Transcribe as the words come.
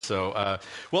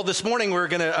Well, this morning we're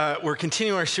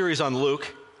continuing our series on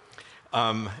Luke,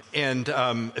 and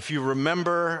if you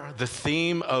remember, the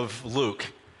theme of Luke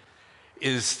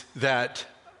is that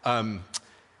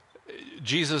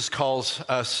Jesus calls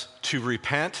us to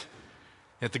repent,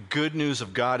 that the good news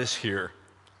of God is here,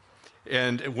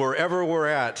 and wherever we're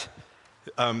at,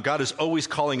 God is always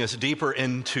calling us deeper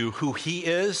into who He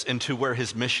is and to where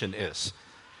His mission is.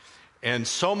 And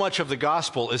so much of the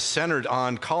gospel is centered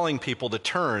on calling people to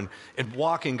turn and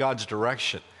walk in God's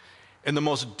direction. And the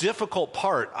most difficult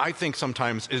part, I think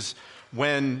sometimes, is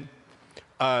when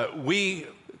we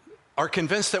are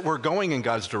convinced that we're going in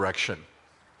God's direction.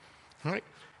 Right?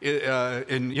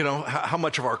 And you know, how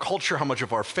much of our culture, how much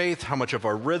of our faith, how much of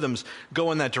our rhythms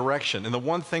go in that direction. And the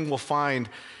one thing we'll find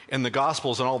in the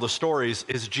Gospels and all the stories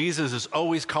is Jesus is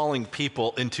always calling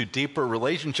people into deeper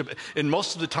relationship. And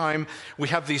most of the time, we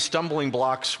have these stumbling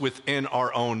blocks within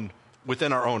our own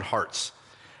hearts.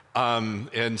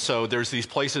 And so there's these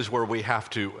places where we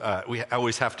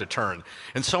always have to turn.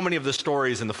 And so many of the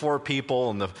stories in the four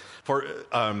people and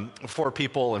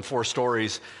four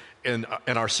stories in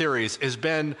our series has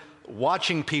been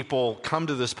watching people come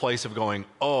to this place of going,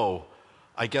 oh,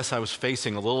 I guess I was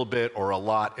facing a little bit or a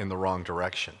lot in the wrong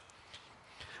direction.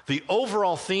 The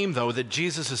overall theme, though, that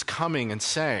Jesus is coming and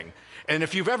saying, and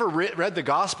if you've ever read the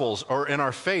Gospels or in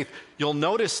our faith, you'll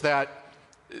notice that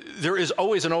there is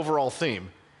always an overall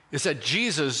theme, is that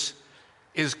Jesus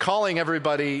is calling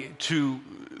everybody to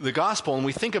the gospel, and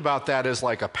we think about that as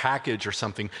like a package or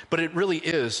something, but it really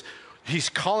is. He's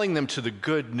calling them to the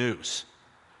good news.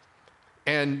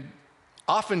 And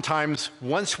oftentimes,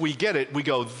 once we get it, we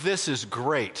go, this is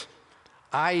great.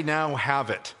 I now have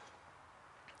it.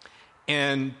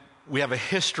 And we have a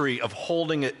history of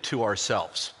holding it to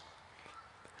ourselves.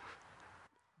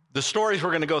 The stories we're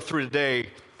going to go through today,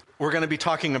 we're going to be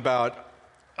talking about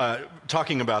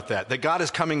that God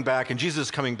is coming back and Jesus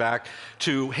is coming back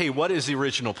to, hey, what is the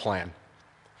original plan?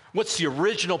 What's the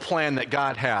original plan that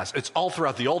God has? It's all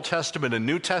throughout the Old Testament and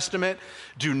New Testament.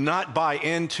 Do not buy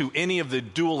into any of the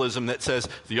dualism that says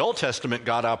the Old Testament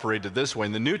God operated this way.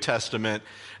 In the New Testament,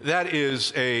 that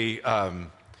is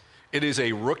it is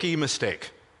a rookie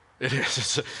mistake. It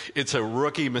is. It's a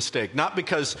rookie mistake. Not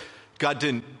because God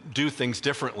didn't do things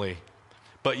differently,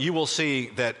 but you will see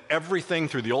that everything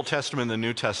through the Old Testament and the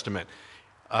New Testament,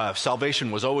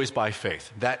 salvation was always by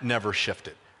faith. That never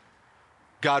shifted.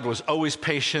 God was always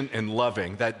patient and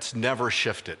loving. That's never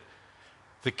shifted.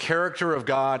 The character of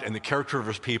God and the character of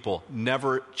His people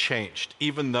never changed,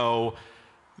 even though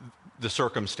the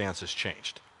circumstances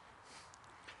changed.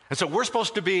 And so we're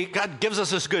supposed to be, God gives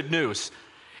us this good news,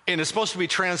 and it's supposed to be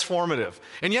transformative.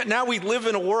 And yet now we live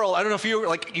in a world, I don't know if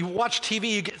you watch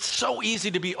TV, you get so easy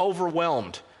to be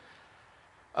overwhelmed.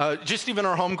 Just even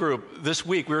our home group this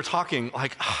week, we were talking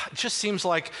it just seems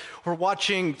like we're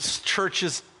watching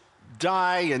churches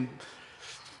die, and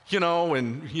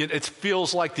it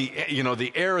feels like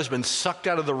the air has been sucked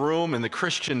out of the room in the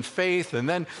Christian faith, and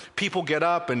then people get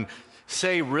up and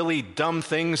say really dumb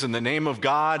things in the name of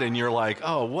God, and you're like,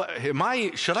 oh, what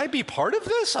should I be part of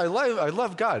this? I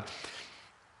love God.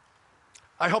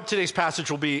 I hope today's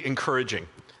passage will be encouraging.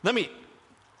 Let me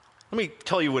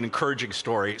tell you an encouraging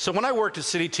story. So when I worked at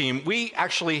City Team, we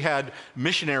actually had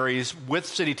missionaries with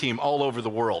City Team all over the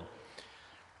world.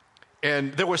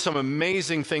 And there were some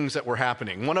amazing things that were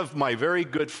happening. One of my very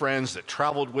good friends that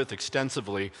traveled with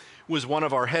extensively was one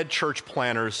of our head church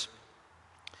planners,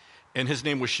 and his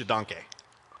name was Shadonke.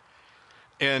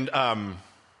 And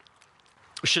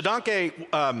Shadonke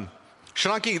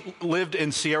lived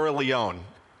in Sierra Leone.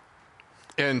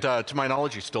 And to my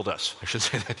knowledge, he still does. I should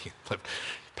say that he lived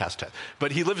past 10.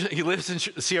 But he lives in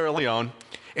Sierra Leone,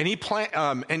 and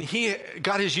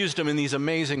God has used him in these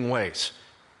amazing ways.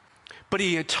 But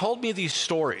he had told me these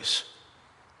stories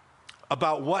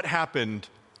about what happened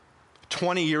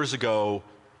 20 years ago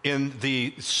in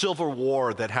the civil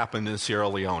war that happened in Sierra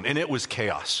Leone, and it was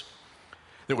chaos.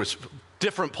 There was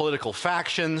different political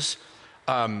factions.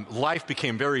 Life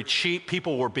became very cheap.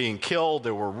 People were being killed.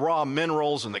 There were raw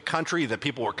minerals in the country that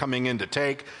people were coming in to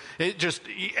take.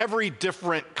 Every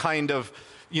different kind of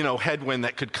headwind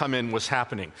that could come in was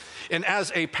happening. And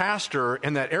as a pastor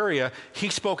in that area, he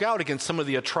spoke out against some of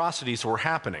the atrocities that were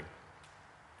happening.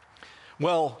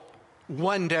 Well,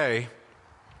 one day,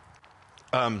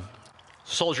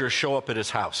 soldiers show up at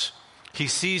his house. He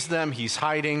sees them, he's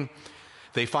hiding.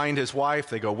 They find his wife.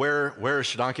 They go, where is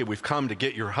Shadonke? We've come to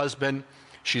get your husband.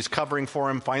 She's covering for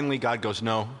him. Finally, God goes,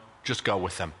 no, just go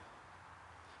with them.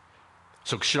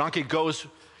 So Shadonke goes.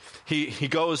 He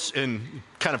goes and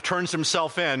kind of turns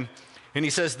himself in, and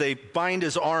he says they bind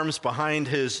his arms behind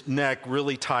his neck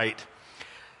really tight,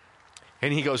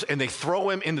 And he goes, and they throw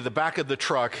him into the back of the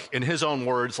truck, in his own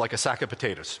words, like a sack of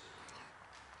potatoes.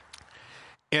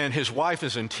 And his wife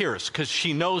is in tears because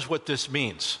she knows what this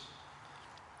means.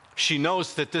 She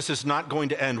knows that this is not going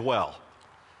to end well.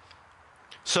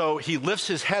 So he lifts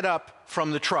his head up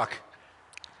from the truck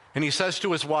and he says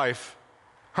to his wife,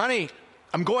 "Honey,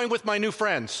 I'm going with my new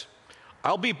friends.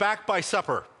 I'll be back by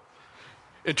supper."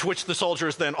 And to which the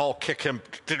soldiers then all kick him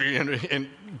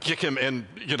and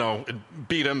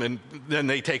beat him, and then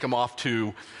they take him off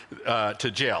to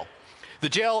jail. The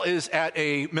jail is at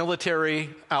a military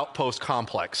outpost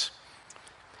complex.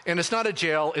 And it's not a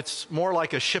jail, it's more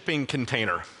like a shipping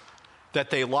container that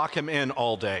they lock him in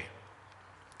all day.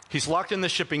 He's locked in the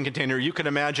shipping container. You can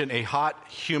imagine a hot,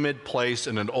 humid place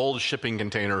in an old shipping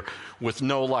container with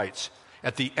no lights.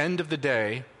 At the end of the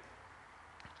day,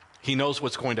 he knows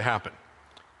what's going to happen.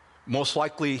 Most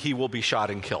likely, he will be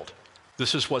shot and killed.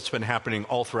 This is what's been happening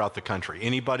all throughout the country.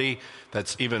 Anybody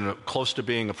that's even close to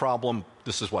being a problem,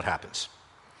 this is what happens.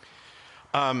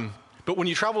 But when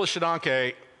you travel with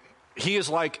Shodankeh, he is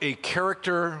like a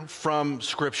character from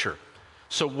Scripture.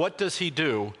 So what does he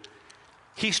do?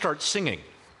 He starts singing.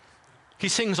 He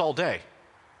sings all day.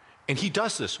 And he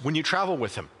does this when you travel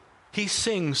with him. He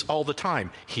sings all the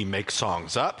time. He makes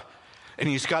songs up, and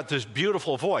he's got this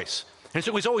beautiful voice. And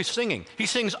so he's always singing. He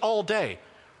sings all day.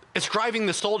 It's driving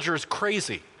the soldiers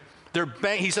crazy.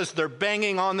 He says they're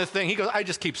banging on the thing. He goes, "I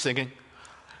just keep singing."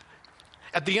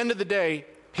 At the end of the day,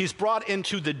 he's brought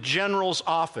into the general's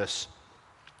office.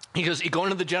 He goes, you go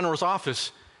into the general's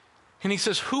office, and he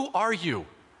says, "Who are you?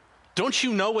 Don't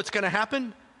you know what's going to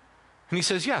happen?" And he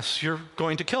says, "Yes, you're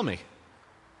going to kill me."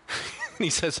 And he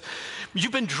says,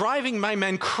 "You've been driving my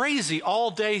men crazy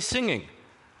all day singing."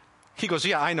 He goes,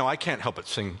 "Yeah, I know. I can't help but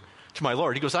sing to my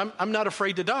Lord." He goes, I'm not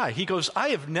afraid to die. He goes,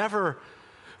 the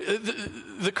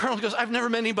colonel goes, "I've never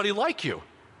met anybody like you.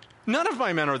 None of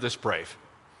my men are this brave."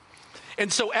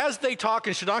 And so as they talk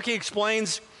and Shodankeh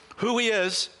explains who he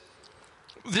is,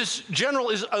 this general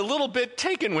is a little bit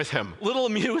taken with him, a little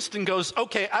amused, and goes,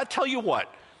 "Okay, I'll tell you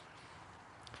what.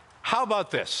 How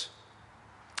about this?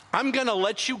 I'm going to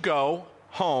let you go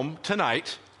home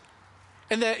tonight,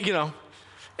 and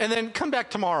then come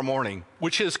back tomorrow morning,"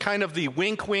 which is kind of the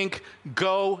wink, wink,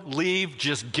 go, leave,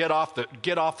 just get off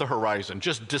the horizon,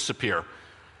 just disappear,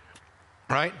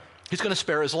 right? He's going to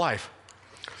spare his life.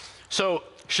 So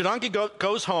Shodankeh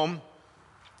goes home.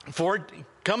 Ford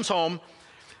comes home.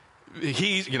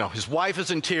 His wife is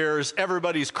in tears.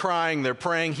 Everybody's crying. They're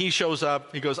praying. He shows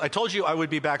up. He goes, "I told you I would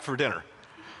be back for dinner."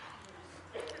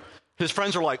 His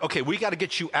friends are like, "Okay, we got to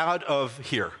get you out of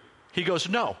here." He goes,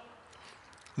 "No."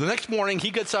 The next morning, he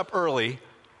gets up early,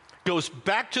 goes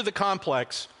back to the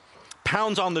complex,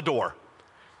 pounds on the door,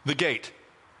 the gate.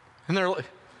 And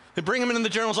they bring him into the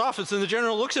general's office, and the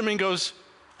general looks at him and goes,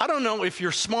 "I don't know if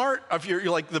you're smart, if you're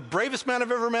like the bravest man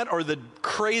I've ever met or the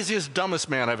craziest, dumbest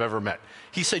man I've ever met."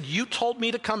 He said, "You told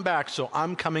me to come back, so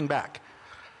I'm coming back."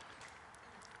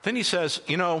 Then he says,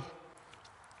 if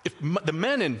the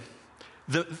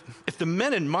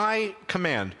men in my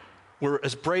command were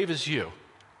as brave as you,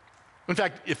 in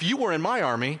fact, if you were in my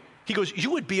army," he goes,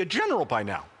 "you would be a general by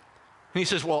now." And he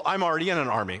says, "Well, I'm already in an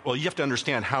army." Well, you have to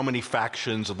understand how many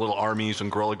factions and little armies and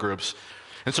guerrilla groups.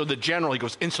 And so the general, he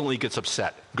goes, instantly gets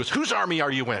upset. He goes, "Whose army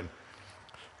are you in?"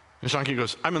 And Shodankeh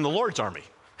goes, "I'm in the Lord's army."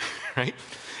 Right?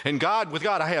 And with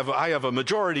God, I have a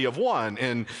majority of one.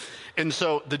 And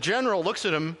so the general looks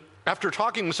at him after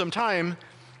talking with some time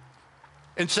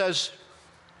and says,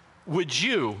 "Would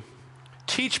you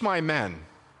teach my men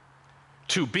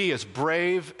to be as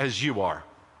brave as you are?"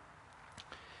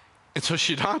 And so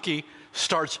Shodankeh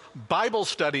starts Bible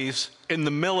studies in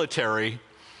the military,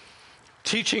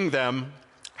 teaching them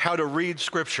how to read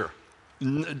Scripture.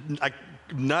 I'm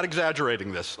not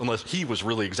exaggerating this, unless he was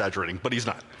really exaggerating, but he's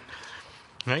not.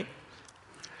 Right?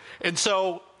 And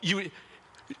so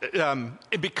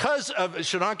because of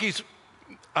Shodankeh's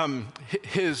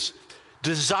his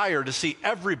desire to see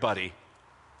everybody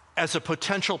as a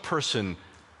potential person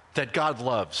that God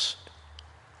loves,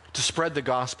 to spread the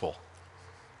gospel,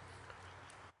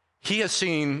 he has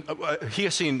seen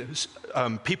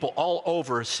people all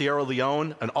over Sierra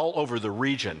Leone and all over the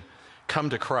region come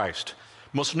to Christ.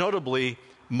 Most notably,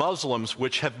 Muslims,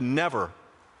 which have never,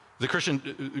 the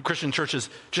Christian church has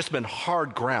just been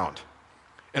hard ground.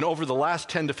 And over the last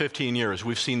 10 to 15 years,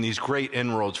 we've seen these great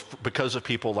inroads because of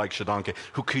people like Shodankeh,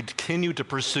 who continue to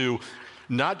pursue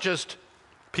not just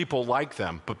people like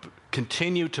them, but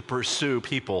continue to pursue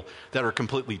people that are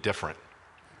completely different.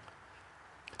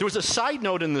 there was a side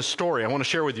note in this story I want to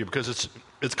share with you because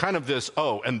it's kind of this,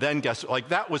 oh, and then guess, like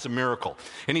that was a miracle.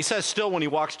 And he says still when he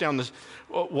walks down this,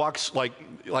 walks like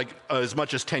as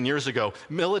much as 10 years ago,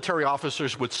 military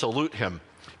officers would salute him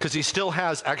because he still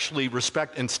has actually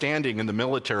respect and standing in the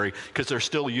military because they're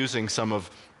still using some of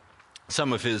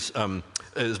his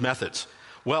methods.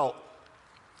 Well,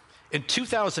 in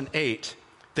 2008,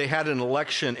 they had an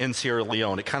election in Sierra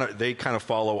Leone. They kind of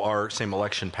follow our same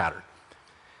election pattern.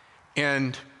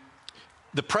 And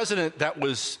the president that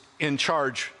was in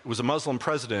charge was a Muslim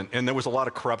president, and there was a lot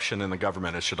of corruption in the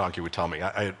government, as Shadonki would tell me.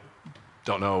 I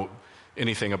don't know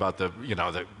anything about the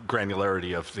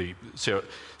granularity of the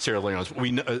Sierra Leone,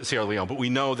 but we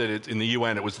know that in the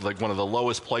UN it was like one of the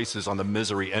lowest places on the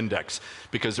misery index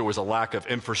because there was a lack of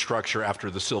infrastructure after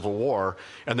the Civil War,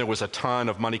 and there was a ton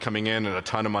of money coming in and a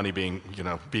ton of money being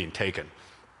taken.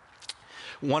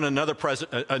 Another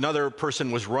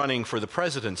person was running for the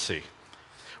presidency.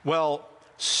 Well,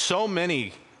 so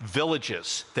many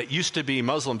villages that used to be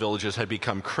Muslim villages had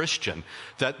become Christian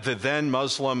that the then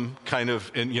Muslim kind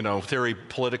of, theory,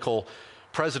 political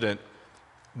president,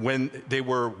 when they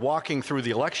were walking through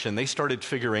the election, they started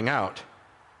figuring out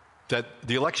that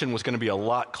the election was going to be a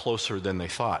lot closer than they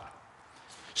thought.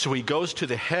 So he goes to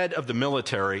the head of the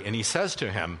military and he says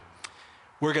to him,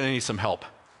 "We're going to need some help.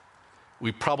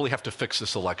 We probably have to fix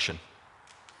this election."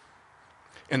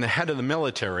 And the head of the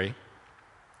military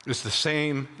is the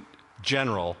same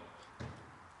general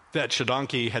that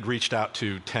Shadonki had reached out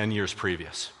to 10 years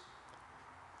previous.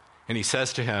 And he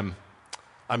says to him,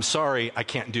 "I'm sorry, I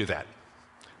can't do that.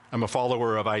 I'm a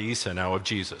follower of Isa now, of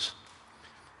Jesus.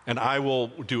 And I will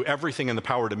do everything in the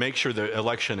power to make sure the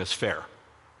election is fair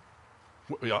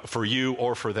for you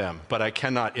or for them. But I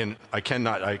cannot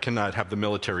have the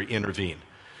military intervene."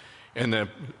 And the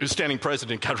standing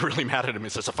president got really mad at him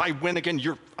and says, "If I win again,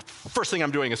 first thing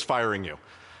I'm doing is firing you."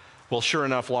 Well, sure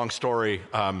enough, long story,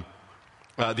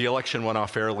 the election went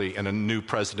off fairly and a new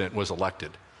president was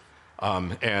elected.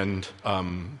 And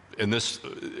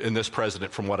this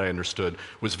president, from what I understood,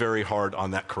 was very hard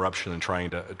on that corruption and trying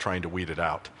to weed it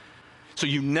out. So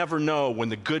you never know when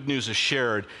the good news is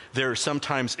shared, there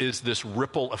sometimes is this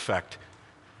ripple effect,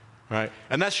 right?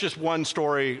 And that's just one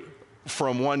story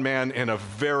from one man in a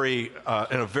very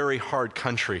hard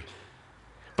country.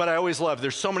 But I always love,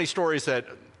 there's so many stories that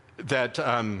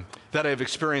I've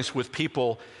experienced with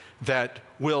people that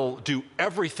will do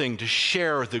everything to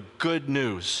share the good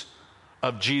news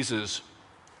of Jesus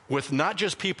with not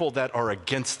just people that are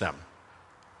against them,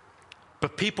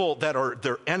 but people that are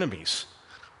their enemies,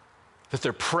 that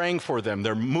they're praying for them,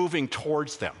 they're moving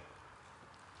towards them.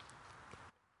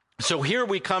 So here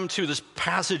we come to this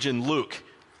passage in Luke,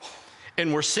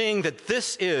 and we're seeing that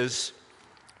this is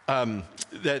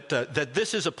that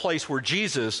this is a place where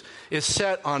Jesus is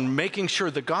set on making sure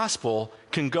the gospel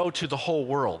can go to the whole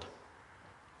world.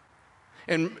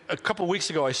 And a couple weeks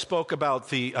ago, I spoke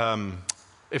about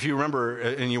if you remember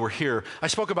and you were here, I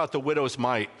spoke about the widow's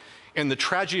mite. And the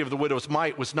tragedy of the widow's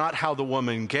mite was not how the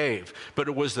woman gave, but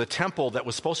it was the temple that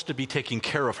was supposed to be taking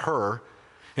care of her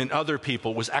and other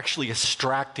people was actually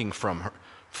extracting from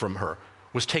her,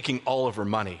 was taking all of her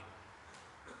money.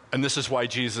 And this is why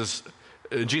Jesus'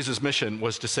 mission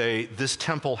was to say, this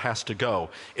temple has to go.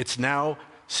 It's now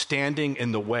standing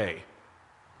in the way.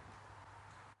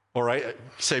 Or I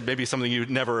say maybe something you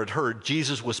never had heard,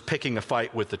 Jesus was picking a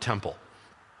fight with the temple.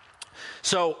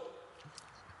 So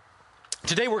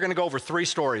today we're going to go over 3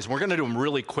 stories. We're going to do them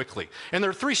really quickly. And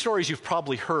there are 3 stories you've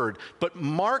probably heard, but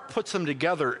Mark puts them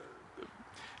together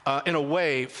in a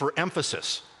way for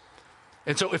emphasis.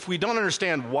 And so if we don't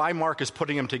understand why Mark is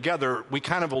putting them together, we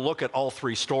kind of will look at all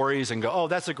 3 stories and go, oh,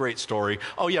 that's a great story.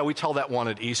 Oh, yeah, we tell that one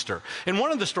at Easter. And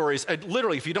one of the stories,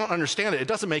 literally, if you don't understand it, it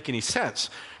doesn't make any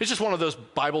sense. It's just one of those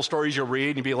Bible stories you'll read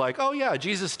and you'll be like, oh, yeah,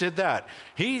 Jesus did that.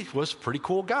 He was a pretty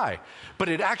cool guy. But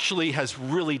it actually has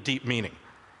really deep meaning.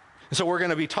 And so we're going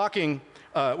to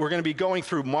be going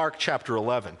through Mark chapter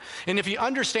 11. And if you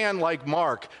understand like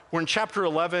Mark, we're in chapter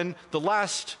 11,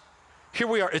 here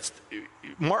we are.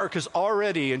 Mark is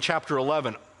already in chapter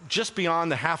 11, just beyond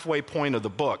the halfway point of the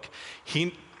book.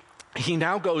 He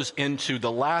now goes into the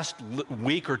last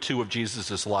week or 2 of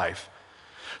Jesus' life.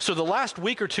 So the last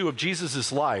week or 2 of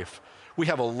Jesus' life, we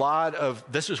have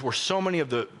this is where so many of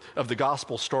the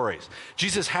gospel stories.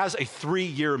 Jesus has a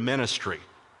 3-year ministry,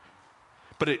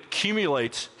 but it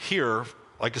accumulates here,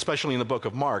 like especially in the book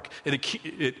of Mark,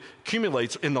 it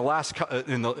accumulates in the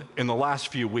last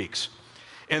few weeks.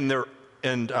 And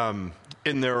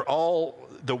they're all,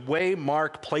 the way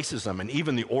Mark places them and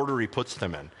even the order he puts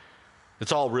them in,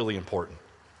 it's all really important.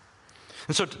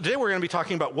 And so today we're going to be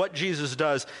talking about what Jesus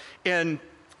does. And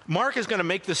Mark is going to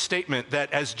make this statement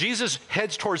that as Jesus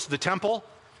heads towards the temple,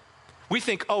 we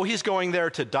think, oh, he's going there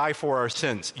to die for our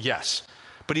sins. Yes,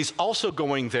 but he's also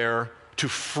going there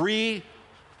to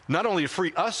not only to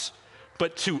free us,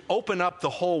 but to open up the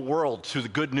whole world to the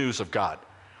good news of God,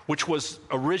 which was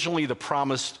originally the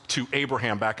promise to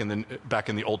Abraham back in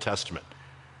the Old Testament,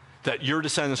 that your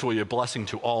descendants will be a blessing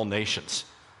to all nations.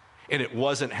 And it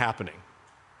wasn't happening.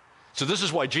 So this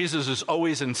is why Jesus is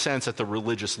always incensed at the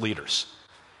religious leaders,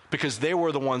 because they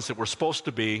were the ones that were supposed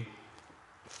to be,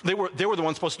 they were the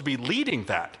ones supposed to be leading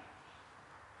that.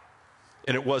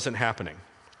 And it wasn't happening.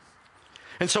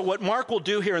 And so what Mark will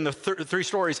do here in the three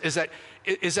stories is that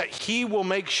he will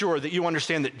make sure that you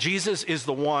understand that Jesus is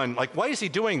the one. Like, why is he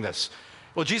doing this?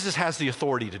 Well, Jesus has the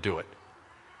authority to do it.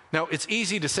 Now, it's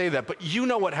easy to say that, but you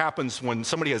know what happens when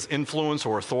somebody has influence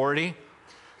or authority,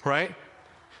 right?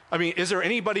 I mean, is there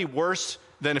anybody worse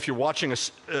than if you're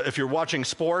watching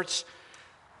sports,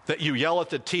 that you yell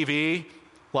at the TV,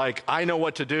 like, I know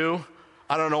what to do.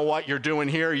 I don't know what you're doing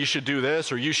here. You should do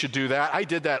this or you should do that. I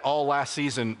did that all last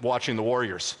season watching the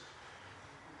Warriors.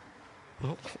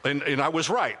 And I was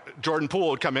right. Jordan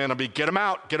Poole would come in and be, get him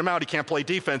out. He can't play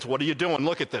defense. What are you doing?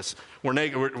 Look at this. We're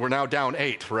now down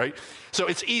 8, right? So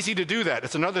it's easy to do that.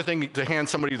 It's another thing to hand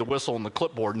somebody the whistle and the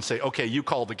clipboard and say, okay, you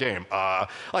call the game.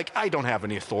 Like, I don't have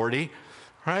any authority,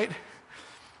 right?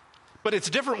 But it's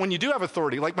different when you do have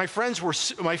authority. Like my friends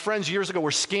years ago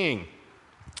were skiing.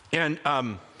 And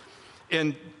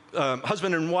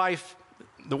husband and wife,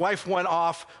 the wife went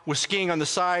off, was skiing on the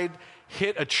side,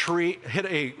 hit a tree,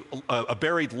 hit a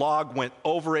buried log, went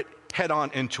over it, head on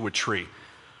into a tree.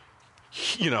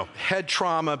 Head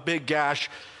trauma, big gash.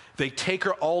 They take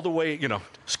her all the way,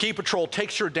 ski patrol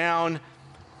takes her down.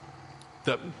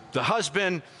 The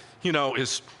husband,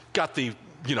 is got the,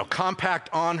 compact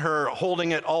on her,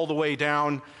 holding it all the way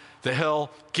down the hill,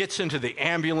 gets into the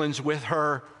ambulance with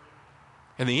her.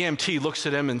 And the EMT looks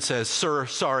at him and says, sir,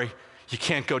 sorry, you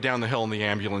can't go down the hill in the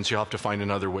ambulance. You'll have to find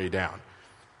another way down.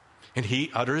 And he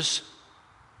utters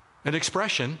an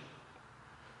expression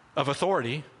of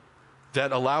authority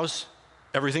that allows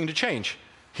everything to change.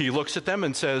 He looks at them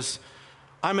and says,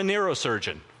 I'm a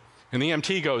neurosurgeon. And the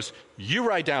EMT goes, you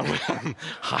ride down with him.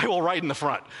 I will ride in the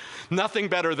front. Nothing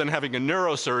better than having a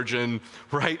neurosurgeon,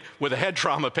 right, with a head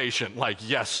trauma patient. Like,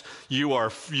 yes, you are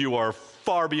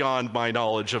far beyond my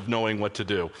knowledge of knowing what to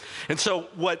do. And so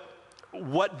what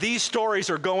these stories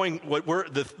are going,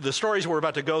 the stories we're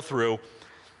about to go through,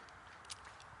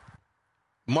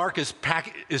 Mark is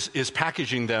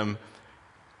packaging them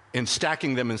and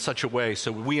stacking them in such a way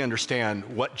so we understand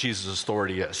what Jesus'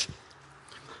 authority is.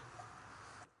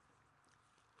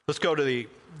 Let's go to the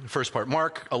first part.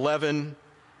 Mark 11,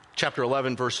 chapter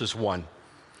 11, verses 1.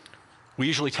 We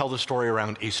usually tell the story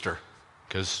around Easter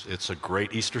because it's a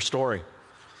great Easter story.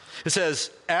 It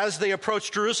says, as they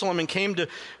approached Jerusalem and came to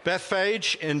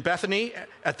Bethphage in Bethany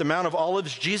at the Mount of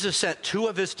Olives, Jesus sent 2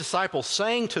 of his disciples,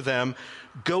 saying to them,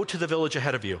 go to the village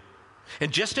ahead of you.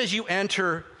 And just as you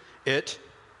enter it,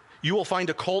 you will find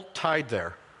a colt tied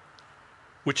there,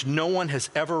 which no one has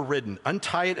ever ridden.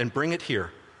 Untie it and bring it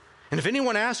here. And if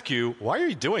anyone asks you, why are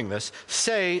you doing this?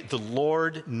 Say, the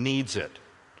Lord needs it,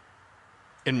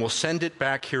 and will send it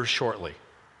back here shortly.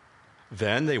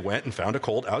 Then they went and found a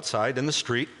colt outside in the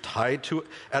street, tied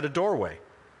at a doorway.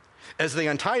 As they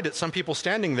untied it, some people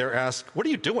standing there asked, what are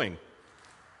you doing?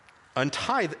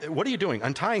 What are you doing,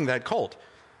 untying that colt?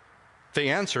 They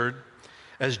answered,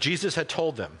 as Jesus had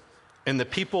told them, and the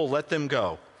people let them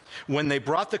go. When they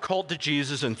brought the colt to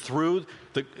Jesus and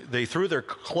they threw their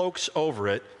cloaks over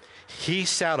it, he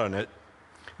sat on it.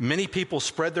 Many people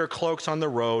spread their cloaks on the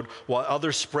road, while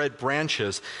others spread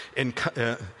branches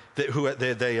that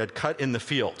they had cut in the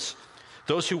fields.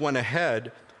 Those who went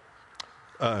ahead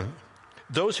and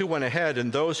those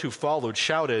who followed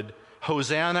shouted,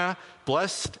 Hosanna,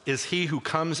 blessed is he who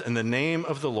comes in the name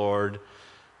of the Lord.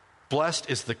 Blessed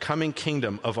is the coming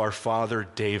kingdom of our father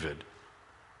David.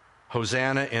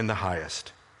 Hosanna in the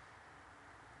highest.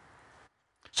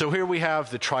 So here we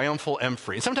have the triumphal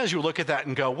entry. And sometimes you look at that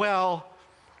and go, well,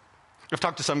 I've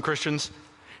talked to some Christians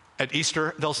at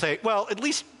Easter. They'll say, well, at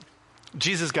least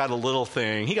Jesus got a little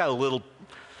thing. He got a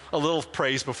little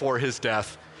praise before his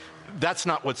death. That's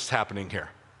not what's happening here.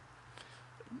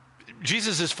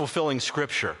 Jesus is fulfilling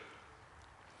Scripture.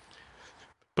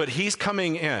 But he's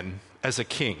coming in as a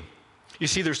king. You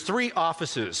see, there's 3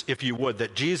 offices, if you would,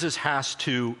 that Jesus has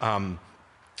to,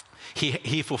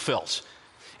 he fulfills.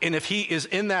 And if he is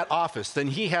in that office, then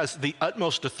he has the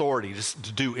utmost authority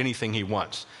to do anything he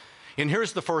wants. And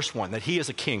here's the first one, that he is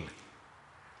a king.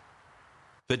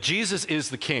 that Jesus is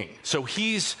the king. So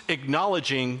he's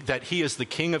acknowledging that he is the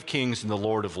King of Kings and the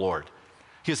Lord of Lords.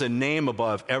 He has a name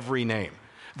above every name.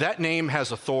 That name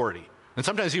has authority. And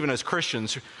sometimes even as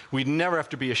Christians, we never have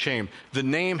to be ashamed. The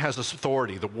name has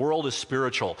authority. The world is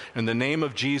spiritual. And the name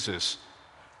of Jesus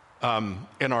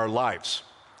in our lives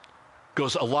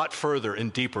goes a lot further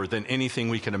and deeper than anything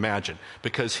we can imagine,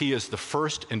 because he is the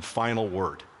first and final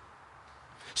word.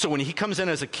 So when he comes in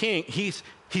as a king, he's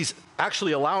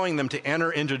actually allowing them to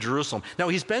enter into Jerusalem. Now,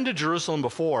 he's been to Jerusalem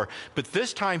before, but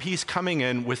this time he's coming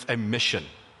in with a mission.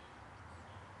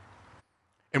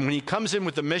 And when he comes in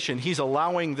with the mission, he's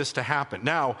allowing this to happen.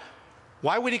 Now,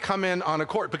 why would he come in on a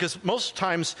court? Because most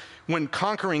times when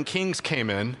conquering kings came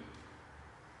in,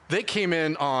 they came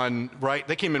in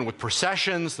with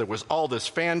processions. There was all this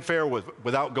fanfare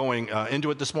without going into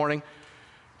it this morning.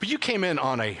 But you came in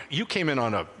on a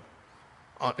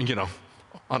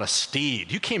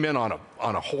steed. You came in on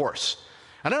a horse.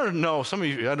 And I don't know, some of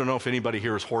you, I don't know if anybody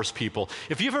here is horse people.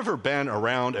 If you've ever been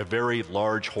around a very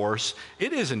large horse,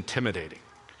 it is intimidating.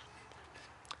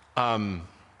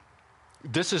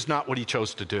 This is not what he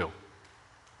chose to do.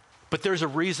 But there's a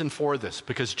reason for this,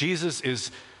 because Jesus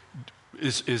is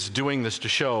doing this to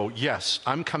show, yes,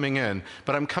 I'm coming in,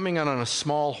 but I'm coming in on a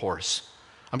small horse.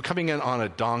 I'm coming in on a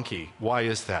donkey. Why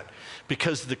is that?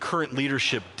 Because the current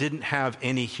leadership didn't have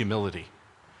any humility.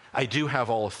 I do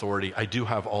have all authority. I do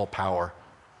have all power.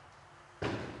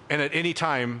 And at any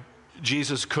time,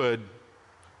 Jesus could,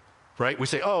 right? We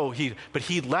say, but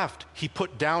he left. He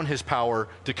put down his power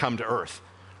to come to earth.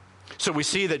 So we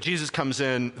see that Jesus comes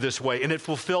in this way, and it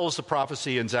fulfills the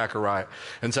prophecy in Zechariah.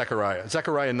 Zechariah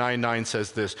 9:9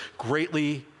 says this: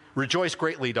 rejoice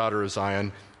greatly, daughter of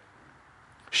Zion.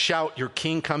 Shout, your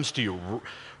king comes to you,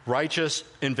 righteous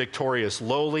and victorious,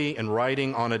 lowly and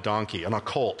riding on a donkey, on a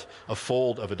colt, a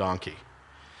foal of a donkey.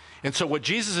 And so what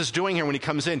Jesus is doing here when he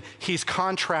comes in, he's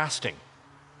contrasting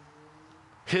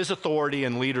his authority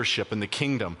and leadership in the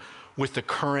kingdom with the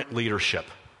current leadership.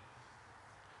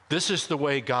 This is the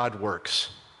way God works,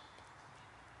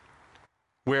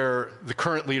 where the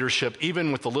current leadership,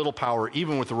 even with the little power,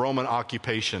 even with the Roman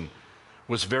occupation,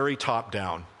 was very top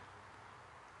down.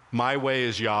 My way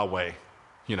is Yahweh,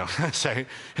 say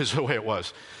is the way it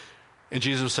was. And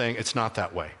Jesus was saying it's not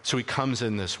that way. So he comes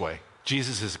in this way.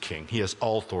 Jesus is a king. He has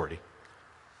all authority.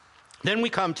 Then we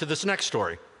come to this next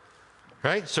story,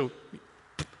 right? So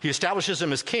he establishes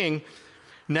him as king.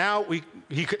 Now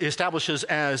he establishes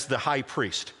as the high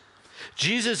priest.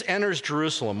 Jesus enters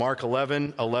Jerusalem, Mark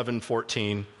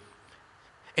 11:14,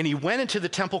 and he went into the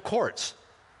temple courts.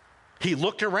 He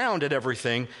looked around at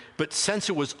everything, but since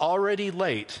it was already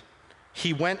late,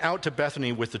 he went out to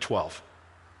Bethany with the 12.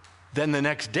 Then the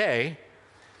next day,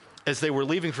 as they were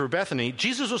leaving for Bethany,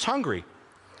 Jesus was hungry.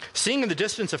 Seeing in the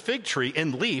distance a fig tree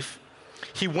in leaf,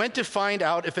 he went to find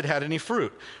out if it had any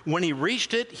fruit. When he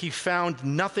reached it, he found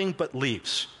nothing but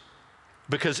leaves,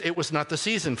 because it was not the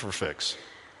season for figs.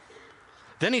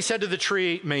 Then he said to the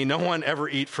tree, may no one ever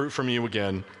eat fruit from you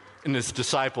again. And his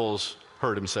disciples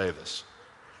heard him say this.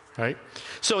 Right?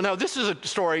 So now this is a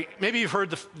story, maybe you've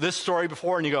heard this story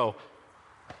before and you go,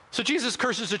 so Jesus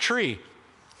curses a tree.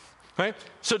 Right?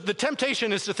 So the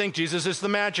temptation is to think Jesus is the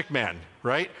magic man,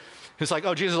 right? It's like,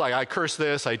 Jesus, I curse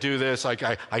this, I do this,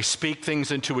 I speak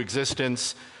things into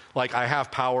existence, I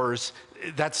have powers.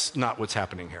 That's not what's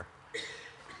happening here.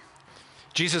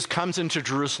 Jesus comes into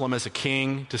Jerusalem as a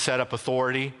king to set up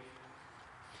authority.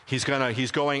 He's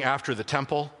going after the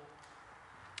temple.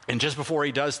 And just before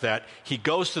he does that, he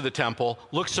goes to the temple,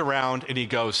 looks around, and he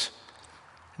goes,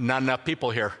 not enough people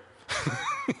here.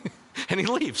 And he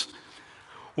leaves.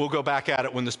 We'll go back at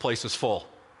it when this place is full.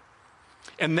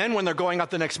 And then when they're going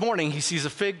out the next morning, he sees a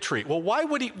fig tree. Well,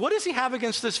 what does he have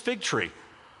against this fig tree?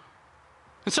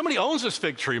 And somebody owns this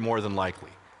fig tree more than likely.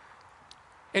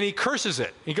 And he curses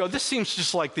it. You go, this seems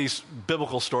just like these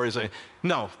biblical stories.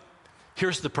 No,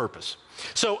 here's the purpose.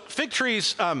 So fig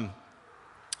trees,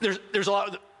 there's a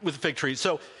lot with fig trees.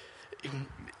 So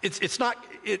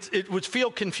it would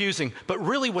feel confusing, but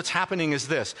really what's happening is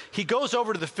this. He goes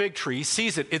over to the fig tree, he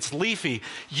sees it, it's leafy.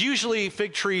 Usually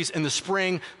fig trees in the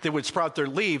spring, they would sprout their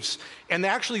leaves. And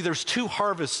actually there's two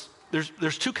harvests,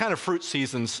 there's two kind of fruit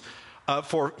seasons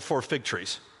for fig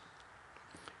trees.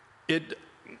 There's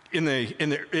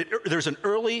an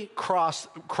early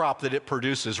crop that it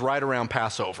produces right around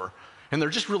Passover. And they're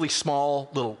just really small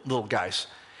little guys.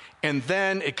 And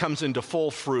then it comes into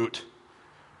full fruit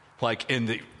like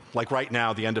right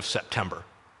now, the end of September.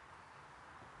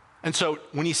 And so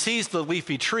when he sees the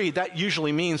leafy tree, that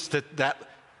usually means that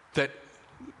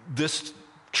this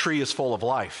tree is full of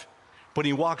life. When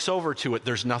he walks over to it,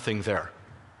 there's nothing there.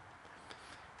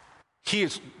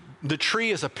 the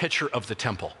tree is a picture of the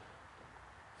temple.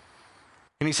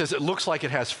 And he says it looks like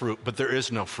it has fruit, but there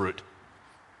is no fruit.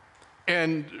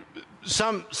 And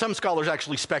some scholars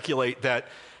actually speculate that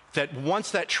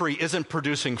once that tree isn't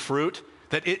producing fruit,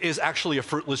 that it is actually a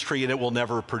fruitless tree and it will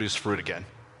never produce fruit again.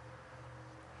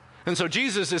 And so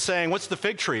Jesus is saying, what's the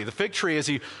fig tree? The fig tree, as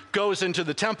he goes into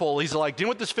the temple, he's like, do you know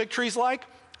what this fig tree's like?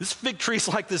 This fig tree's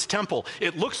like this temple.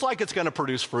 It looks like it's going to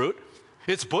produce fruit.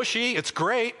 It's bushy, it's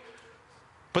great,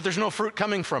 but there's no fruit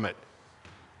coming from it.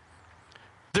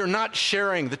 They're not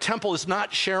sharing, the temple is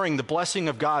not sharing the blessing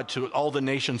of God to all the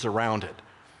nations around it.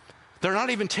 They're not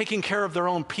even taking care of their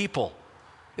own people.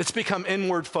 It's become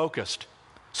inward focused.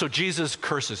 So Jesus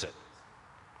curses it.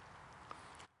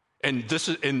 And this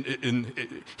is,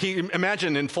 he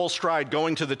imagine in full stride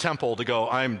going to the temple to go,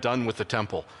 I'm done with the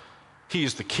temple. He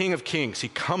is the King of Kings. He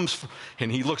comes and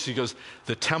he looks, he goes,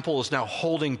 the temple is now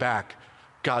holding back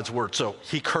God's word. So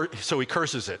he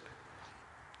curses it.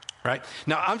 Right?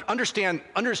 Now, understand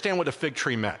what a fig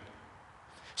tree meant.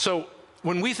 So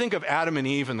when we think of Adam and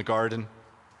Eve in the garden,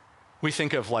 we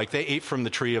think of like they ate from the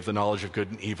tree of the knowledge of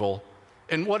good and evil.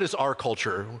 And what is our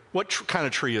culture? What kind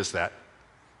of tree is that?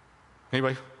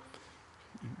 Anybody?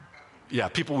 Yeah,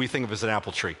 people we think of as an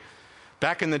apple tree.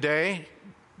 Back in the day,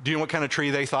 do you know what kind of tree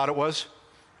they thought it was?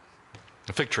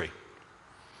 A fig tree.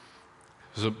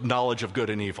 It was a knowledge of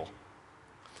good and evil.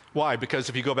 Why? Because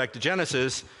if you go back to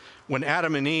Genesis, when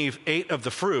Adam and Eve ate of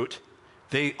the fruit,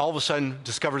 they all of a sudden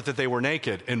discovered that they were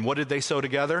naked. And what did they sew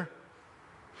together?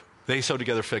 They sewed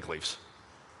together fig leaves.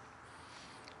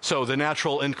 So the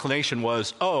natural inclination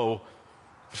was,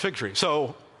 fig tree.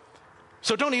 So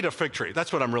don't eat a fig tree.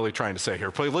 That's what I'm really trying to say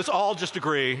here. Please, let's all just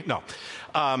agree. No.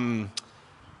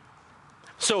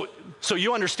 So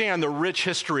you understand the rich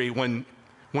history when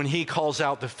he calls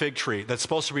out the fig tree that's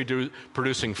supposed to be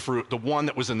producing fruit, the one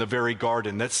that was in the very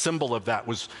garden. That symbol of that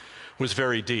was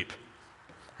very deep,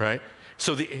 right?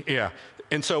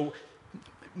 And so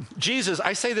Jesus,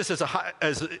 I say this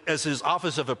as his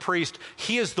office of a priest,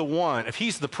 he is the one, if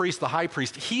he's the priest, the high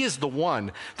priest, he is the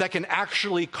one that can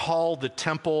actually call the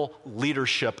temple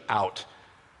leadership out.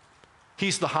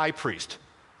 He's the high priest,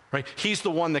 right? He's the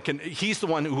one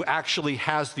who actually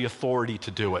has the authority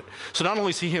to do it. So not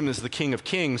only see him as the King of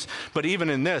Kings, but even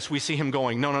in this, we see him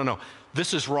going, no,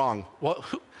 this is wrong. Well,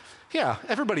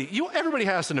 everybody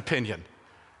has an opinion,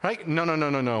 right?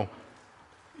 No.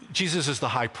 Jesus is the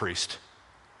high priest.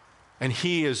 And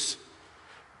he is,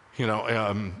 he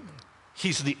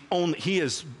is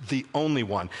the only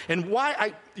one. And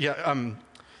why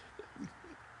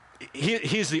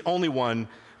he's the only one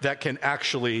that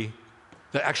actually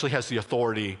has the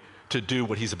authority to do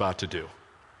what he's about to do.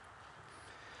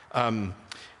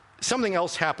 Something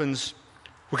else happens.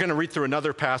 We're going to read through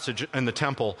another passage in the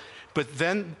temple, but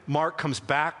then Mark comes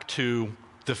back to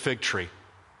the fig tree.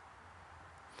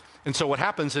 And so what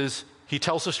happens is he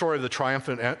tells the story of the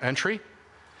triumphant entry.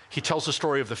 He tells the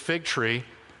story of the fig tree.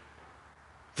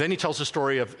 Then he tells the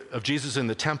story of Jesus in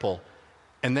the temple.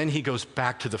 And then he goes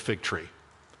back to the fig tree.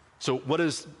 So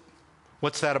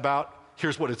what's that about?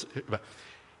 Here's what it's about.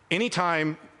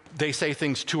 Anytime they say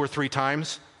things 2 or 3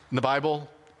 times in the Bible,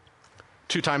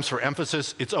 2 times for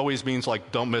emphasis, it always means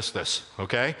like, don't miss this,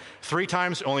 okay? 3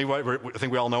 times, I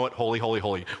think we all know it, holy, holy,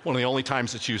 holy. One of the only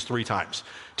times it's used 3 times.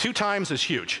 2 times is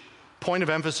huge. Point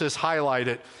of emphasis, highlight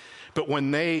it. But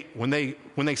when they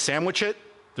sandwich it,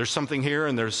 there's something here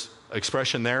and there's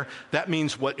expression there. That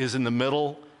means what is in the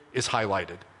middle is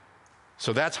highlighted.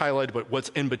 So that's highlighted, but what's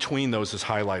in between those is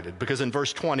highlighted. Because in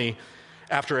verse 20,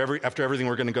 after everything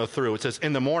we're going to go through, it says,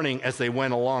 in the morning as they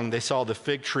went along, they saw the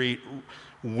fig tree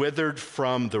withered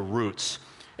from the roots.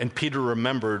 And Peter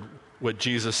remembered what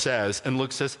Jesus says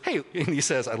and says, hey, and he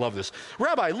says, I love this,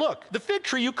 Rabbi, look, the fig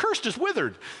tree you cursed is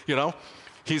withered,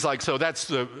 He's like, so that's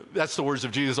the words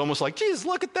of Jesus, almost like, Jesus,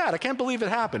 look at that. I can't believe it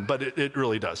happened, but it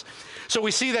really does. So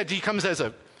we see that he comes as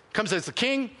a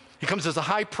king. He comes as a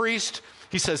high priest.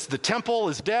 He says, the temple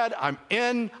is dead. I'm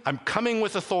coming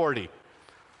with authority,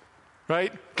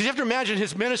 right? Because you have to imagine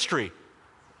his ministry.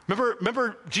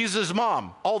 Remember Jesus'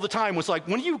 mom all the time was like,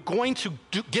 when are you going to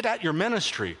get at your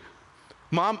ministry?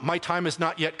 Mom, my time has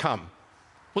not yet come.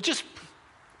 Well,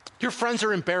 your friends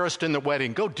are embarrassed in the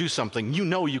wedding. Go do something.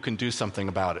 You can do something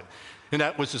about it. And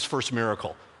that was his first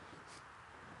miracle.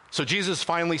 So Jesus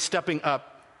finally stepping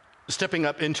up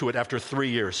into it after 3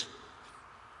 years.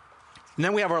 And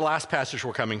then we have our last passage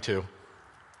we're coming to,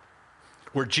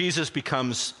 where Jesus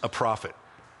becomes a prophet.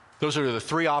 Those are the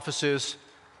 3 offices: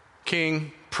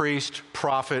 king, priest,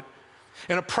 prophet.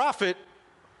 And a prophet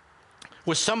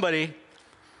was somebody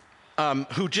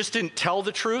who just didn't tell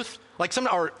the truth. Like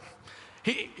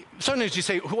Sometimes you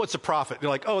say, what's a prophet? They're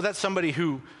like, oh, that's somebody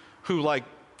who like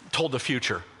told the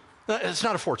future. It's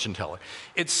not a fortune teller.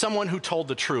 It's someone who told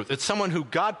the truth. It's someone who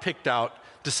God picked out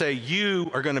to say, you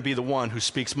are going to be the one who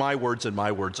speaks my words and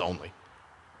my words only.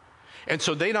 And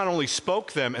so they not only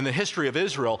spoke them, and the history of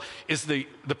Israel is the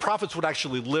prophets would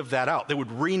actually live that out. They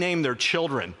would rename their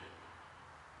children.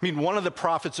 I mean, one of the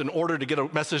prophets, in order to get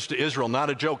a message to Israel,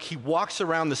 not a joke, he walks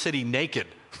around the city naked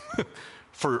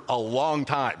for a long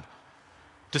time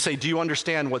to say, do you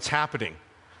understand what's happening?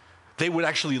 They would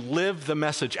actually live the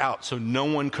message out so no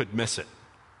one could miss it.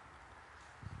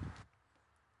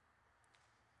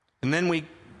 And then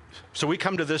we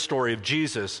come to this story of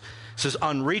Jesus. It says,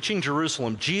 on reaching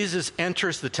Jerusalem, Jesus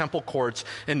enters the temple courts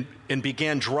and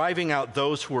began driving out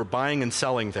those who were buying and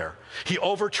selling there. He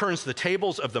overturns the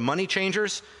tables of the money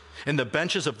changers and the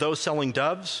benches of those selling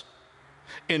doves,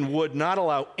 and would not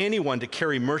allow anyone to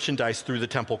carry merchandise through the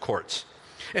temple courts.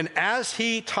 And as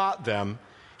he taught them,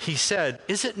 he said,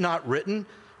 is it not written,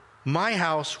 my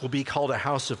house will be called a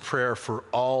house of prayer for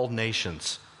all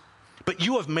nations, but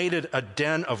you have made it a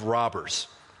den of robbers.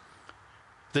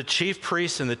 The chief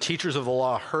priests and the teachers of the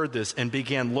law heard this and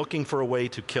began looking for a way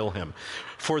to kill him,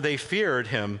 for they feared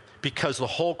him because the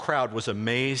whole crowd was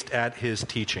amazed at his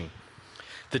teaching.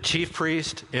 The chief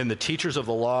priest and the teachers of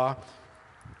the law,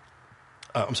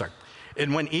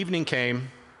 and when evening came,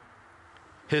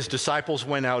 his disciples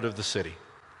went out of the city,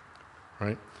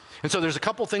 right? And so there's a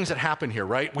couple things that happen here,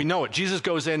 right? We know it. Jesus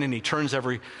goes in and he turns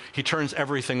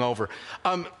everything over.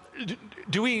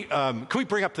 Can we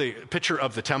bring up the picture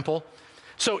of the temple?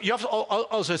 So you have to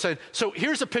also say, so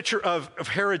here's a picture of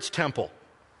Herod's temple.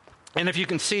 And if you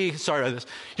can see, sorry about this,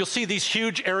 you'll see these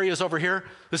huge areas over here.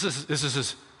 This is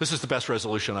the best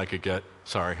resolution I could get.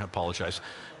 Sorry, I apologize.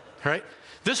 All right?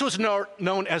 This was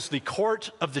known as the court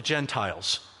of the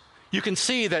Gentiles. You can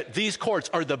see that these courts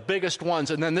are the biggest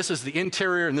ones, and then this is the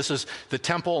interior, and this is the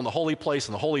temple and the holy place,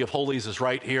 and the Holy of Holies is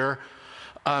right here.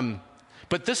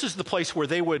 But this is the place where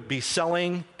they would be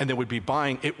selling and they would be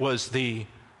buying. It was the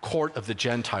court of the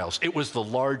Gentiles. It was the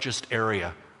largest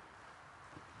area.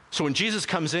 So when Jesus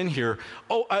comes in here,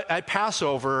 at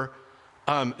Passover,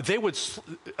 they would,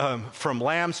 from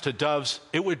lambs to doves,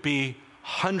 it would be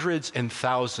hundreds and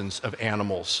thousands of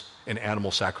animals and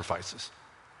animal sacrifices.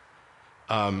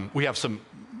 We have some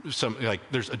like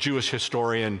there's a Jewish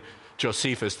historian,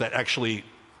 Josephus, that actually,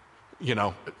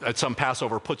 at some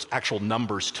Passover puts actual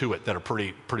numbers to it that are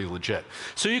pretty legit.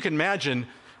 So you can imagine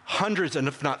hundreds and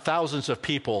if not thousands of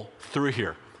people through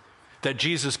here that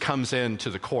Jesus comes into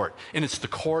the court, and it's the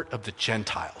court of the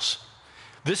Gentiles.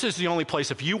 This is the only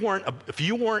place, if you weren't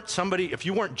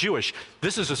Jewish,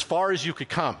 this is as far as you could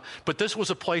come. But this was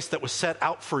a place that was set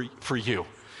out for you.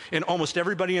 And almost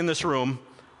everybody in this room,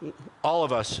 all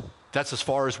of us, that's as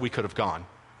far as we could have gone.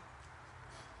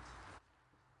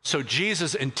 So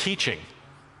Jesus in teaching,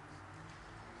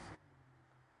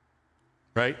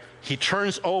 right? He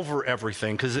turns over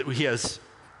everything because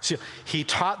he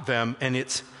taught them, and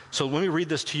so let me read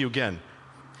this to you again.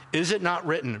 Is it not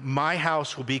written, my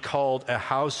house will be called a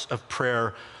house of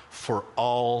prayer for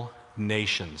all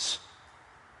nations?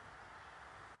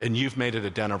 And you've made it a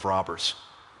den of robbers.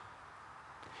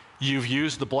 You've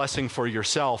used the blessing for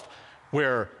yourself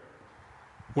where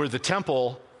the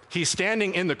temple, he's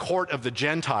standing in the court of the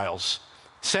Gentiles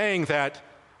saying that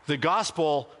the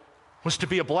gospel was to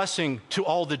be a blessing to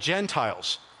all the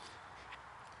Gentiles.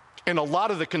 And a lot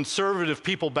of the conservative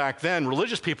people back then,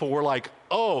 religious people, were like,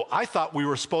 oh, I thought we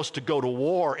were supposed to go to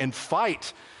war and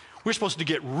fight. We're supposed to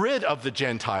get rid of the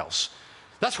Gentiles.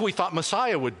 That's what we thought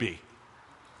Messiah would be.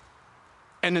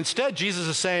 And instead, Jesus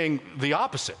is saying the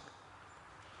opposite.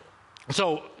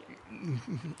 So,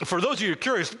 for those of you who are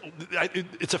curious,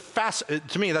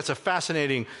 to me, that's a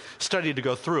fascinating study to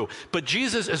go through. But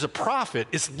Jesus, as a prophet,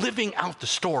 is living out the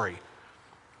story.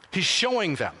 He's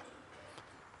showing them.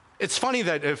 It's funny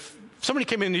that if somebody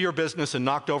came into your business and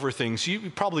knocked over things,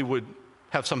 you probably would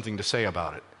have something to say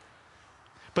about it.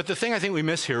 But the thing I think we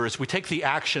miss here is we take the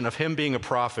action of him being a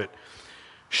prophet,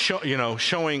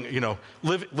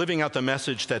 living out the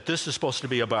message that this is supposed to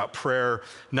be about prayer,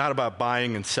 not about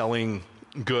buying and selling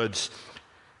goods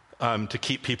to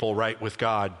keep people right with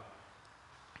God.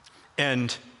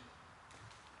 And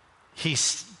he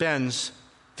spends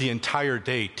the entire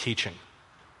day teaching.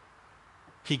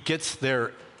 He gets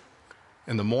there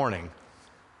in the morning,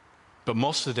 but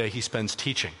most of the day he spends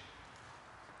teaching.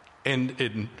 And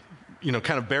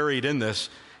kind of buried in this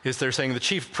is they're saying the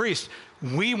chief priest,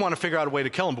 we want to figure out a way to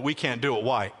kill him, but we can't do it.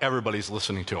 Why? Everybody's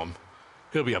listening to him.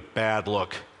 It'll be a bad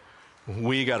look.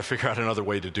 We got to figure out another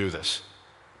way to do this.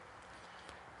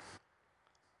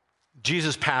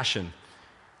 Jesus' passion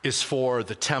is for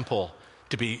the temple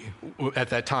to be, at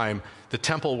that time, the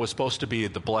temple was supposed to be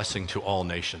the blessing to all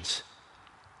nations.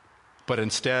 But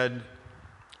instead,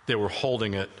 they were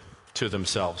holding it to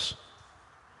themselves.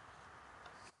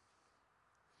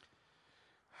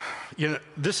 You know,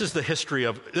 this is the history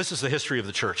of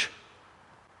the church.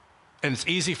 And it's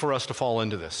easy for us to fall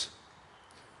into this.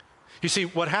 You see,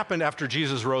 what happened after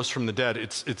Jesus rose from the dead,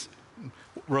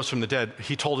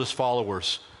 he told his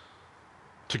followers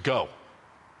to go.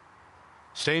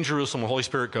 Stay in Jerusalem when the Holy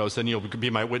Spirit goes, then you'll be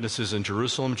my witnesses in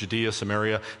Jerusalem, Judea,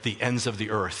 Samaria, the ends of the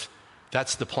earth.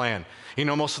 That's the plan. You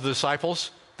know, most of the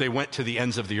disciples, they went to the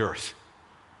ends of the earth.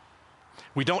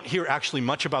 We don't hear actually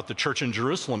much about the church in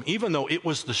Jerusalem, even though it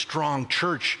was the strong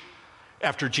church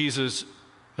after Jesus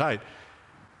died.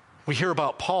 We hear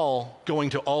about Paul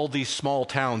going to all these small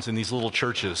towns and these little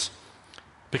churches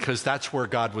because that's where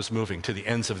God was moving, to the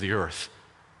ends of the earth.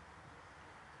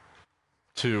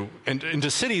 Into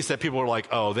cities that people were like,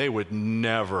 oh, they would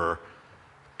never.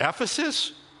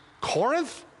 Ephesus?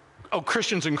 Corinth? Oh,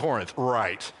 Christians in Corinth.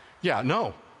 Right. Yeah,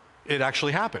 no, it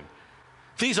actually happened.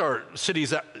 These are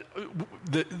cities that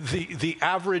the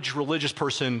average religious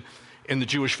person in the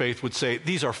Jewish faith would say,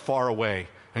 these are far away.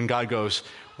 And God goes,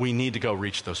 we need to go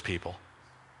reach those people.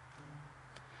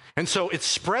 And so it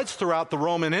spreads throughout the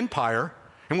Roman Empire.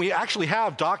 And we actually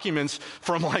have documents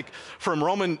from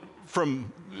Romans,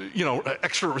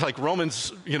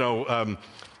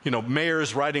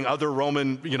 mayors writing other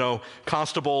Roman,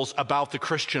 constables about the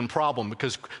Christian problem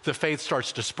because the faith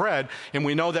starts to spread. And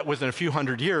we know that within a few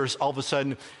hundred years, all of a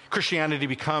sudden, Christianity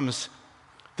becomes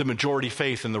the majority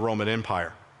faith in the Roman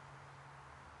Empire.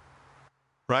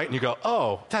 Right? And you go,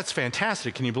 oh, that's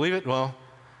fantastic. Can you believe it? Well,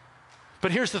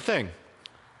 but here's the thing.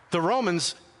 The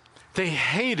Romans, they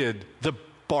hated the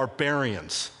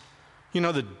barbarians. You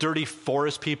know, the dirty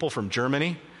forest people from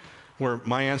Germany, where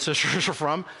my ancestors are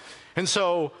from. And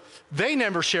so they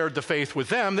never shared the faith with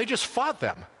them. They just fought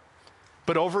them.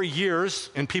 But over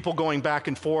years, and people going back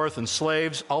and forth, and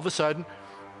slaves, all of a sudden,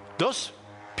 those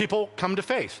people come to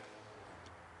faith.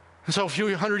 And so a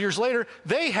few hundred years later,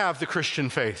 they have the Christian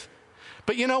faith.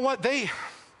 But you know what? They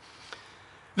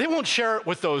won't share it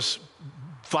with those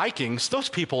Vikings. Those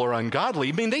people are ungodly.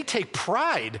 I mean, they take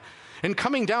pride in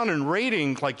coming down and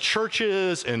raiding like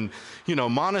churches and,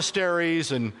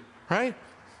 monasteries and, right?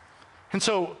 And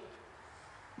so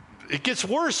it gets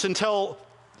worse until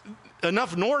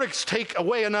enough Nordics take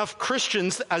away enough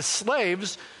Christians as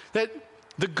slaves that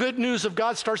the good news of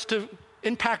God starts to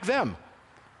impact them.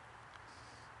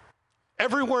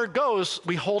 Everywhere it goes,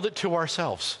 we hold it to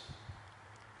ourselves.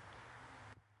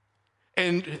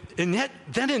 And yet,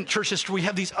 then in church history, we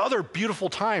have these other beautiful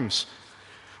times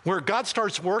where God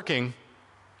starts working,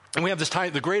 and we have this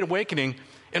time, the Great Awakening,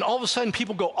 and all of a sudden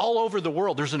people go all over the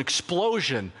world. There's an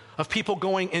explosion of people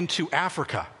going into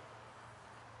Africa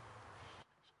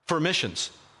for missions.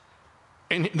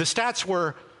 And the stats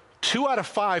were 2 out of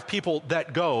 5 people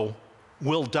that go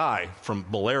will die from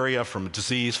malaria, from a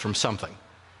disease, from something.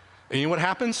 And you know what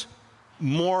happens?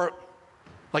 More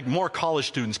college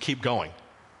students keep going.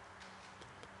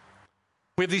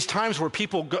 We have these times where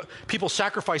people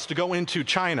sacrifice to go into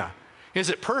China. Is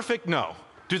it perfect? No.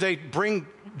 Do they bring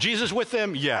Jesus with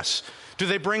them? Yes. Do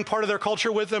they bring part of their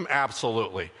culture with them?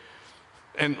 Absolutely.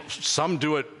 And some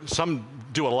do it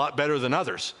a lot better than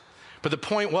others. But the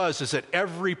point is that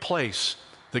every place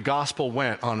the gospel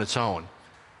went on its own,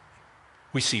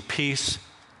 we see peace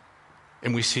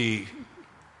and we see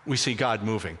God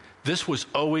moving. This was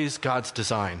always God's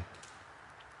design,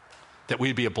 that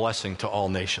we'd be a blessing to all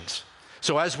nations.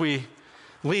 So as we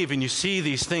leave and you see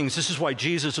these things, this is why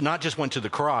Jesus not just went to the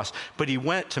cross, but he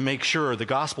went to make sure the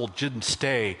gospel didn't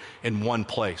stay in one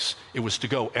place. It was to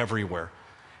go everywhere.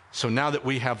 So now that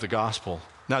we have the gospel,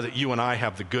 now that you and I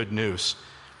have the good news,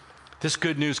 this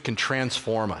good news can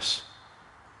transform us.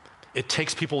 It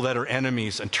takes people that are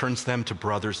enemies and turns them to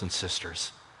brothers and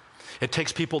sisters. It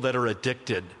takes people that are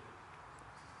addicted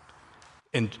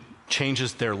and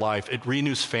changes their life. It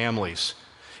renews families.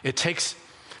 It takes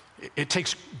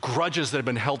grudges that have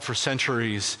been held for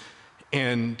centuries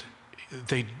and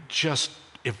they just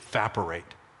evaporate.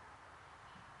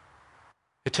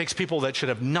 It takes people that should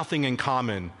have nothing in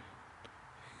common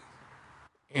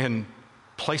and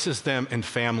places them in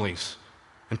families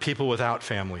and people without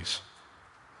families.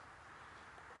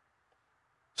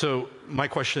 So my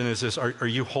question is this, are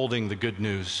you holding the good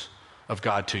news of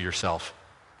God to yourself?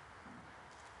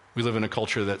 We live in a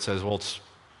culture that says, well,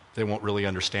 they won't really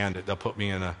understand it. They'll put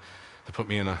me on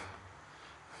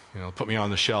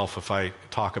the shelf if I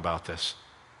talk about this.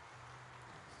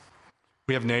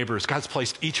 We have neighbors. God's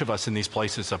placed each of us in these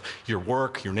places of your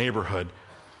work, your neighborhood,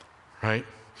 right?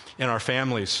 in our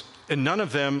families, and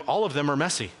all of them are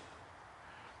messy.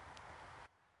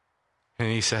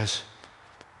 And he says,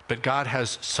 but God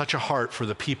has such a heart for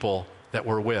the people that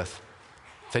we're with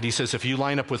that he says, if you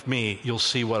line up with me, you'll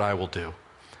see what I will do.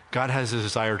 God has a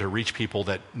desire to reach people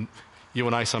that you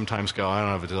and I sometimes go, I don't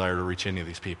have a desire to reach any of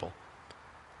these people.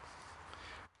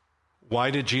 Why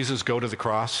did Jesus go to the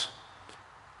cross?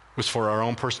 It was for our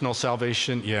own personal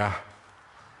salvation? Yeah.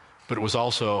 But it was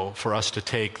also for us to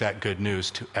take that good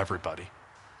news to everybody.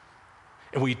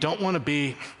 And we don't want to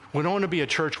be a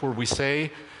church where we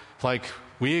say, like,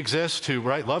 we exist to,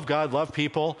 right, love God, love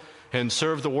people, and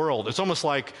serve the world. It's almost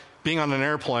like being on an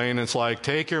airplane. It's like,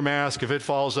 take your mask. If it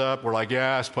falls up, we're like,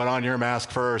 yes, put on your mask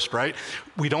first, right?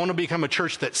 We don't want to become a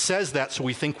church that says that so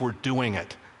we think we're doing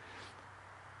it.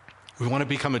 We want to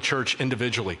become a church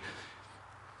individually.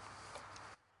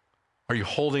 Are you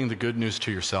holding the good news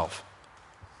to yourself?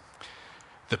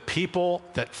 The people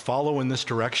that follow in this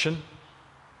direction,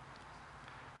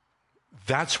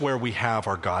 that's where we have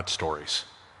our God stories.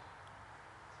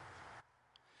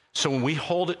 So when we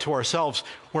hold it to ourselves,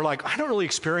 we're like, I don't really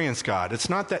experience God. It's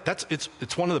not that,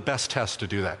 it's one of the best tests to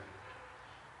do that.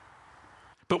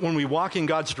 But when we walk in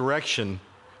God's direction,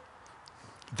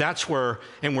 that's where,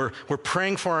 and we're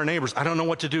praying for our neighbors. I don't know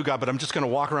what to do, God, but I'm just going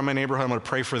to walk around my neighborhood. I'm going to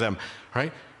pray for them,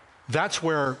 right? That's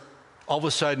where all of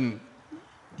a sudden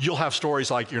you'll have stories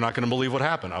like, you're not going to believe what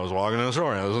happened. I was walking in the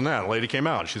store, and this and that. A lady came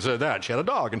out, she said that. She had a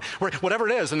dog, and whatever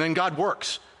it is, and then God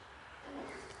works.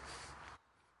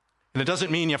 And it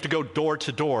doesn't mean you have to go door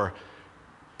to door,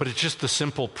 but it's just the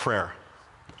simple prayer.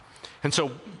 And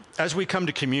so as we come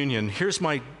to communion, here's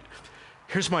my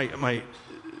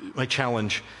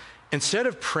challenge. Instead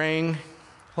of praying,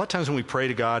 a lot of times when we pray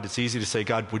to God, it's easy to say,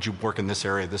 God, would you work in this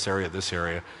area, this area, this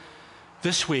area?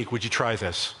 This week, would you try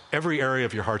this? Every area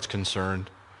of your heart's concerned,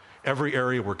 every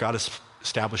area where God has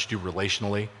established you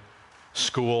relationally,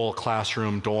 school,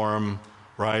 classroom, dorm,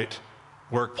 right?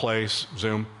 Workplace,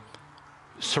 Zoom.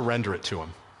 Surrender it to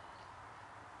him.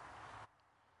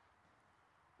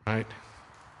 Right?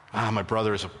 My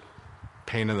brother is a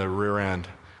pain in the rear end.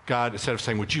 God, instead of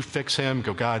saying, would you fix him?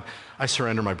 Go, God, I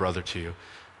surrender my brother to you.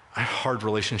 I have a hard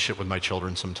relationship with my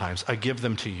children sometimes. I give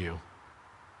them to you.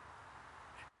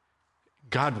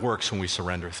 God works when we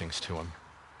surrender things to him.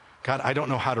 God, I don't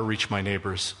know how to reach my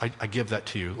neighbors. I give that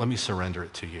to you. Let me surrender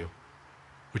it to you.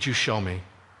 Would you show me?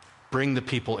 Bring the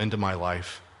people into my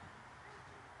life.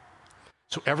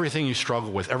 So everything you struggle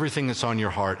with, everything that's on your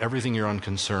heart, everything you're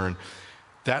unconcerned,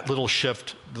 that little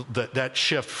shift, that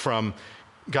shift from,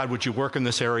 God, would you work in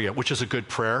this area, which is a good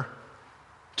prayer,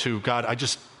 to God,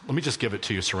 let me just give it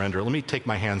to you, surrender. Let me take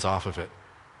my hands off of it.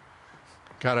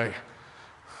 God,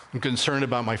 I'm concerned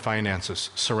about my finances.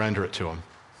 Surrender it to him.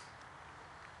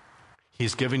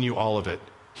 He's given you all of it.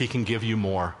 He can give you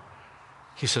more.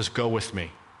 He says, go with me.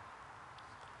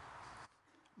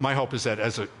 My hope is that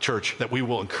as a church, that we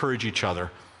will encourage each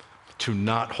other to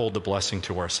not hold the blessing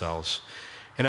to ourselves.